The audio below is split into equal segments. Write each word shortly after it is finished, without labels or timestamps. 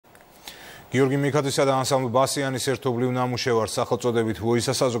გიორგი მიქაძისა და ანსამბლ ბასიანის ერთობლივ ნამუშევარს სახელწოდებით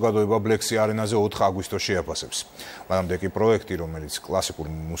ვოისა საზოგადოება ბლექსი არენაზე 4 აგვისტოში შეაფასებს. მანამდე კი პროექტი, რომელიც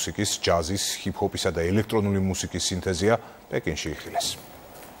კლასიკური მუსიკის, ჯაზის, ჰიპ-ჰოპისა და ელექტრონული მუსიკის სინთეზია, პეკინში იხილეს.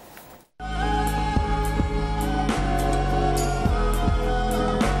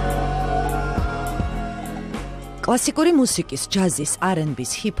 კლასიკური მუსიკის, ჯაზის,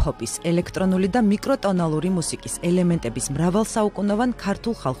 R&B-ს, ჰიპ-ჰოპის, ელექტრონული და მიკროტონალური მუსიკის ელემენტების მრავალსაუკუნოვან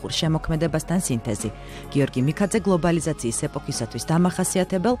ქართულ ხალხურ შემოქმედებასთან სინთეზი. გიორგი მიქადზე გლობალიზაციის ეპოქისათვის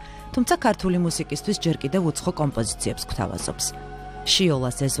დამახასიათებელ, თუმცა ქართული მუსიკისთვის ჯერ კიდევ უცხო კომპოზიციებს გვთავაზობს.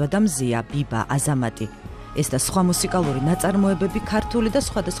 შიოლას ეზვა და მზია, ბიბა, აზამატი. ეს და სხვა მუსიკალური ნაწარმოებები ქართული და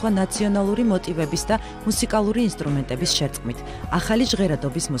სხვადასხვა ნაციონალური მოტივების და მუსიკალური ინსტრუმენტების შერწყმით ახალი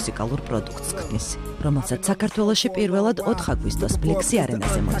ჟღერადობის მუსიკალურ პროდუქტს ქმნის, რომელსაც საქართველოში პირველად 4 აგვისტოს ბლექსი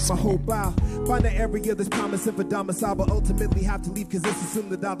არენაზე მოისმენენ.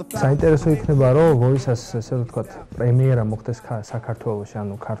 საინტერესო იქნება, რომ ვოისას ესე ვთქვათ, პრემიერა მოხდეს საქართველოში,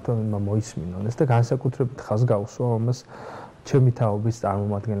 ანუ ქართველებმა მოისმინონ ეს და განსაკუთრებით ხაზს გაუსვა ამას ჩემი თაობის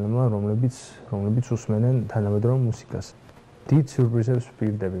წარმომადგენლებმა, რომლებიც უსმენენ თანამედროვე მუსიკას. დიდ სიურპრიზებს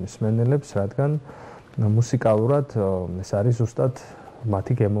ვპირდები მსმენელებს, რადგან მუსიკალურად ეს არის ზუსტად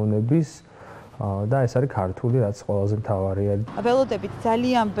მათი გემოვნების და ეს არის ქართული, რაც ყველაზე მთავარია. ველოდებით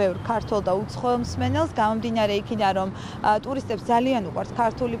ძალიან ბევრ ქართულ და უცხოელ მსმენელს, გამომდინარე იქიდან, რომ ტურისტებს ძალიან უყვართ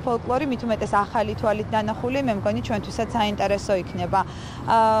ქართული ფოლკლორი, მით უმეტეს ახალი თვალით დანახული, მე მგონი ჩვენთვისაც საინტერესო იქნება.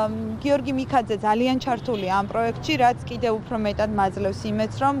 გიორგი მიქაძე ძალიან ჩართულია ამ პროექტში, რაც კიდევ უფრო მეტად მაძლევს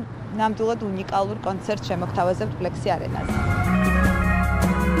იმედს, რომ ნამდვილად უნიკალურ კონცერტს შემოგთავაზებთ ბლექსი არენაზე.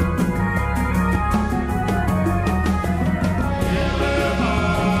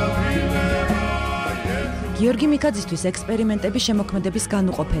 გიორგი მიქაძისთვის ექსპერიმენტები შემოქმედების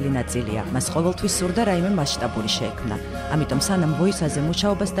განუყოფელი ნაწილია. მას ყოველთვის სურდა რაიმე მასშტაბური შეექმნა. ამიტომ სანამ ვოისაზე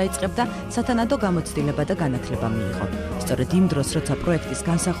მუშაობას დაიწყებდა, სათანადო გამოცდილება და განათლება მიიღო. სწორედ იმ დროს, როცა პროექტის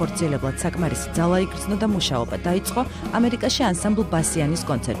განსახორციელებლად საკმარისი ძალა იგრძნო და მუშაობა დაიწყო, ამერიკაში ანსამბლ ბასიანის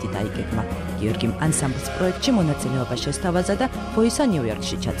კონცერტი დაიგეგმა. გიორგიმ ანსამბლს პროექტში მონაწილეობა შესთავაზა და ვოისა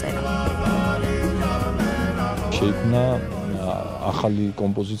ნიუ-იორკში ჩაწერა. შეიქმნა ახალი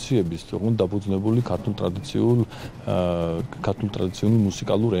კომპოზიციების, თუმცა დაფუძნებული ქართულ ტრადიციული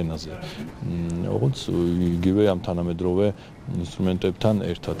მუსიკალურ ენაზე. როგორც იგივე ამ თანამედროვე ინსტრუმენტებთან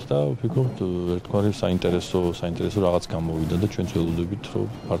ერთად და ვფიქრობ, ერთგვარი საინტერესო რაღაც გამოვიდა და ჩვენც ველოდებით, რომ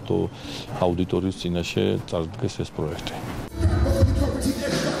ფართო აუდიტორიის წინაშე წარდგეს ეს პროექტი.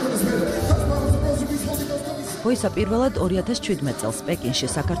 ვოისა პირველად 2017 წელს პეკინში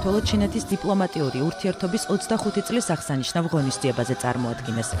საქართველო-ჩინეთის დიპლომატიური ურთიერთობის 25 წლის აღსანიშნავ ღონისძიებაზე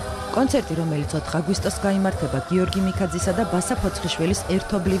წარმოადგინეს. კონცერტი, რომელიც 4 აგვისტოს გაიმართება, გიორგი მიქაძისა და ბასა ფოცხიშვილის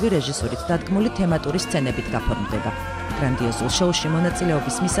ერთობლივი რეჟისურით დადგმული თემატური სცენებით გაფორმდება. გრანდიოზულ შოუში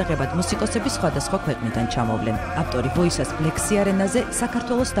მონაწილეობის მისაღებად მუსიკოსები სხვადასხვა ქვეყნიდან ჩამოვლენ. ავტორი ვოისას ბლექსი არენაზე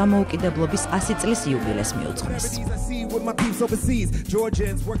საქართველოს დამოუკიდებლობის 100 წლის იუბილეს მიუძღვნეს.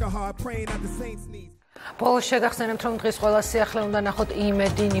 ბოლოს შეგახსენებთ, რომ დღის ყველა სიახლე უნდა ნახოთ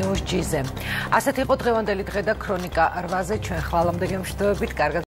იმედი ნიუს ჯიზე. ასეთ იყო დღევანდელი დღე და ქრონიკა 8-ზე ჩვენ ხვალამდე გემშვიდობებით. კარგად